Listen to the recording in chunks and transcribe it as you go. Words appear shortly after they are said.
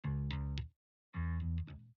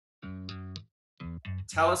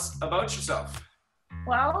Tell us about yourself.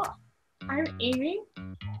 Well, I'm Amy.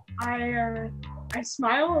 I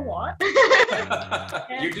smile a lot.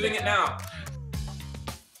 You're doing it now.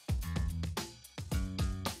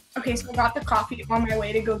 Okay, so I got the coffee on my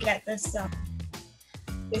way to go get this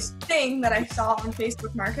thing that I saw on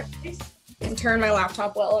Facebook Marketplace and turn my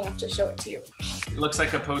laptop well enough to show it to you. It looks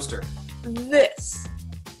like a poster. This.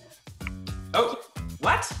 Oh,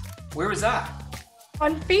 what? Where was that?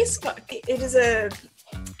 On Facebook. It is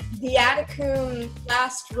the Atticum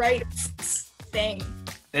last rites thing.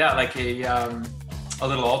 Yeah, like a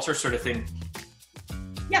little altar sort of thing.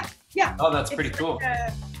 Yeah. Oh, that's pretty cool.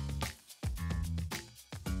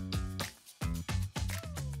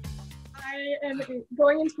 I am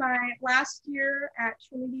going into my last year at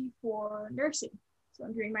Trinity for nursing. So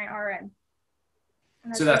I'm doing my RN.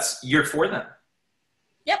 So that's year 4 then?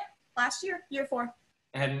 Yep, last year, year 4.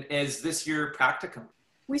 And is this your practicum?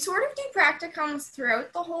 We sort of do practicums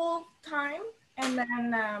throughout the whole time. And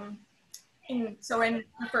then in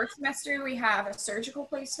the first semester we have a surgical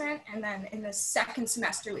placement, and then in the second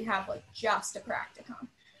semester we have like just a practicum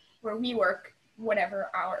where we work whatever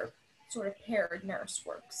our sort of paired nurse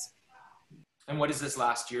works. And what does this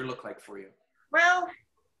last year look like for you? Well,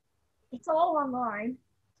 it's all online,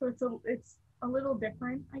 so it's a little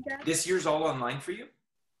different, I guess. This year's all online for you?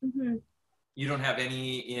 Mm-hmm. You don't have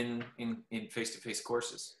any in face-to-face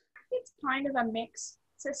courses? It's kind of a mixed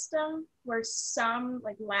system where some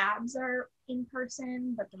like labs are in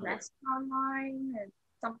person, but the rest online or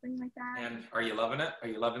something like that. And are you loving it? Are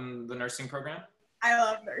you loving the nursing program? I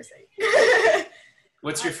love nursing.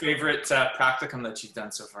 What's your favorite practicum that you've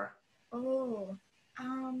done so far? Oh,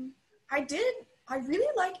 I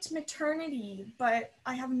really liked maternity, but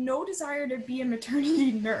I have no desire to be a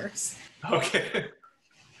maternity nurse. Okay.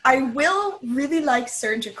 I will really like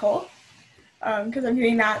surgical, because I'm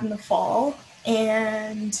doing that in the fall.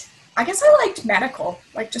 And I guess I liked medical,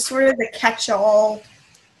 like just sort of the catch-all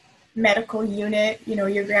medical unit. You know,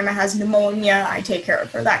 your grandma has pneumonia, I take care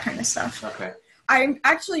of her, that kind of stuff. Okay. I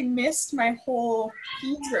actually missed my whole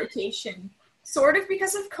peds rotation, sort of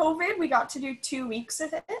because of COVID. We got to do 2 weeks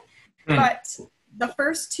of it, but the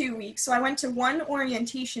first 2 weeks, so I went to one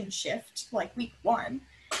orientation shift, like week 1,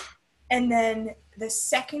 and then the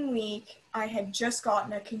second week, I had just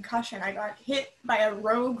gotten a concussion. I got hit by a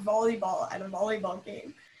rogue volleyball at a volleyball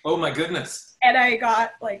game. Oh my goodness. And I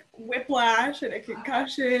got like whiplash and a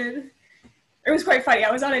concussion. It was quite funny.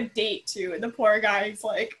 I was on a date too, and the poor guy's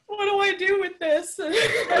like, "What do I do with this?" No. And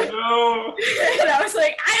I was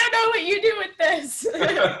like, "I don't know what you do with this."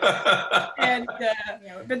 And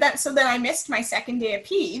so then I missed my second day of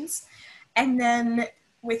peds, and then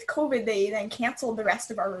with COVID, they then canceled the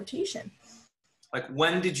rest of our rotation. Like,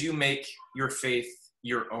 when did you make your faith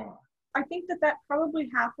your own? I think that probably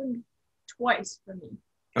happened twice for me.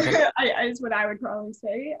 Okay. Is what I would probably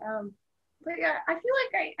say. But yeah, I feel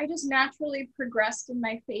like I just naturally progressed in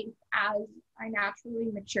my faith as I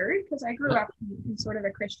naturally matured, because I grew up in sort of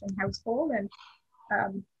a Christian household, and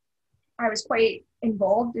I was quite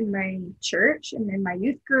involved in my church and in my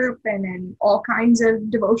youth group and in all kinds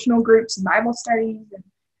of devotional groups and Bible studies, and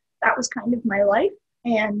that was kind of my life.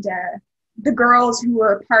 And the girls who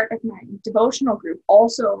were a part of my devotional group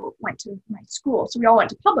also went to my school. So we all went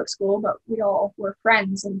to public school, but we all were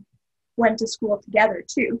friends and went to school together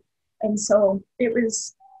too. And so I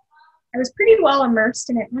was pretty well immersed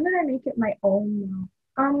in it. When did I make it my own?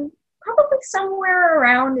 Probably somewhere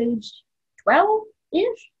around age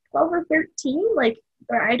 12-ish, 12 or 13. Like,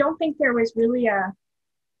 I don't think there was really a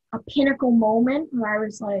pinnacle moment where I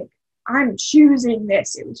was like, I'm choosing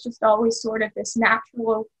this. It was just always sort of this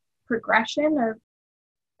natural progression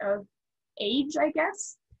of age, I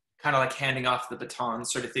guess. Kind of like handing off the baton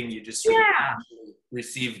sort of thing. You just sort of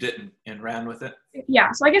received it and ran with it.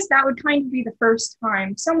 Yeah, so I guess that would kind of be the first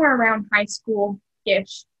time, somewhere around high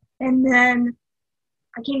school-ish. And then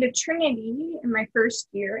I came to Trinity in my first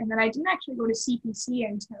year, and then I didn't actually go to CPC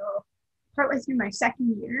until partway through my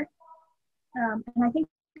second year. And I think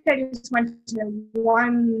I just went to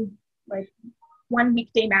one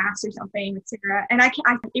weekday mass or something with Sarah. And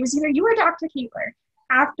it was either you or Dr. Keitler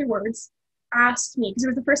afterwards asked me, because it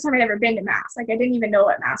was the first time I'd ever been to mass. Like, I didn't even know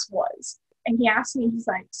what mass was. And he asked me, he's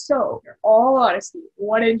like, "So, in all honesty,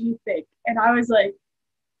 what did you think?" And I was like,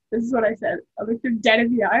 this is what I said. I looked him dead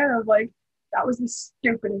in the eye, and I was like, "That was the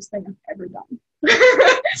stupidest thing I've ever done."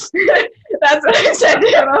 That's what I said to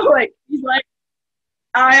him. I'm like, he's like,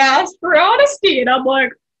 "I asked for honesty." And I'm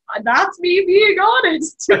like, "That's me being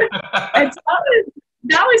honest." And so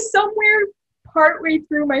that was somewhere partway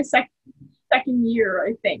through my second year,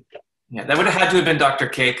 I think. Yeah, that would have had to have been Dr.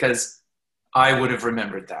 K, because I would have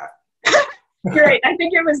remembered that. You're right. I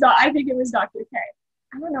think it was Dr. K.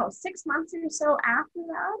 I don't know, 6 months or so after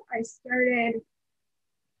that, I started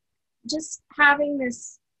just having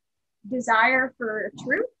this desire for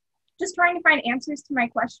truth, just trying to find answers to my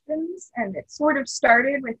questions. And it sort of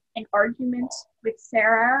started with an argument with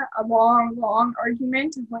Sarah, a long, long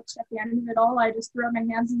argument, of which at the end of it all, I just threw up my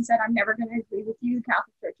hands and said, I'm never going to agree with you. The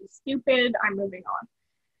Catholic Church is stupid. I'm moving on.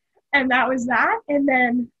 And that was that. And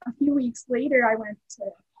then a few weeks later, I went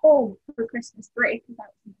to home for Christmas break, because that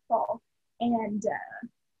was in the fall. And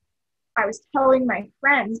I was telling my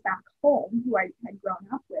friends back home, who I had grown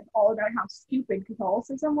up with, all about how stupid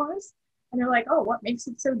Catholicism was. And they're like, oh, what makes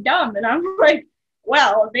it so dumb? And I'm like,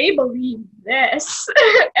 well, they believe this.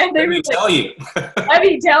 And they were tell you. Let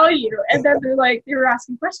me tell you. And then they were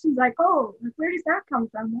asking questions like, oh, where does that come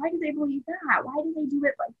from? Why do they believe that? Why do they do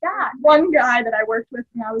it like that? One guy that I worked with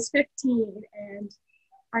when I was 15, and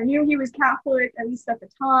I knew he was Catholic, at least at the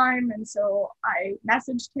time. And so I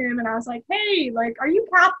messaged him and I was like, hey, like, are you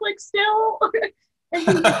Catholic still? And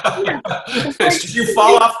he was like, yeah. Did you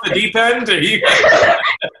fall off the deep end? Or you?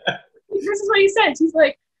 This is what he said. He's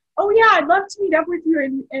like, oh yeah, I'd love to meet up with you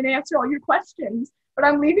and answer all your questions, but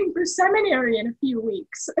I'm leaving for seminary in a few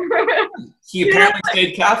weeks. He apparently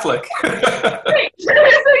stayed Catholic. Right. So he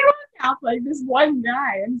was Catholic, this one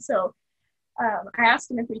guy. And so I asked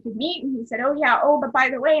him if we could meet, and he said, oh yeah, oh, but by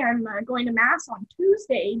the way, I'm going to Mass on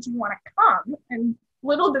Tuesday. Do you want to come? And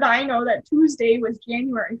little did I know that Tuesday was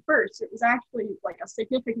January 1st. It was actually like a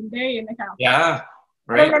significant day in the Catholic. Yeah.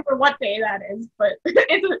 Right. I don't remember what day that is, but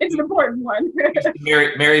it's an important one.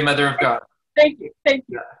 Mary, Mother of God. Thank you.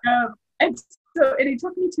 And he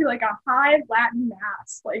took me to like a high Latin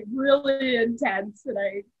Mass, like really intense. And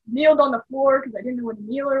I kneeled on the floor because I didn't know what a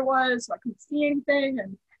kneeler was, so I couldn't see anything.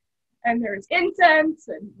 And there was incense,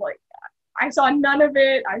 and like I saw none of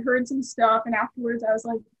it. I heard some stuff, and afterwards I was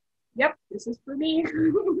like, "Yep, this is for me."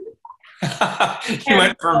 You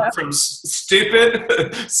went from stupid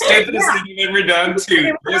as thing you've ever done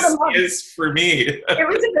to this is for me.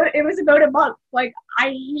 It was about a month. Like, I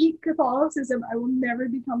hate Catholicism. I will never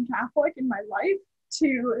become Catholic in my life.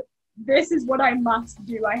 To this is what I must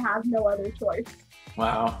do. I have no other choice.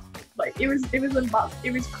 Wow. Like it was a month.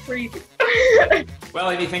 It was crazy. Well,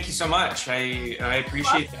 Amy, thank you so much. I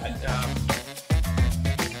appreciate that.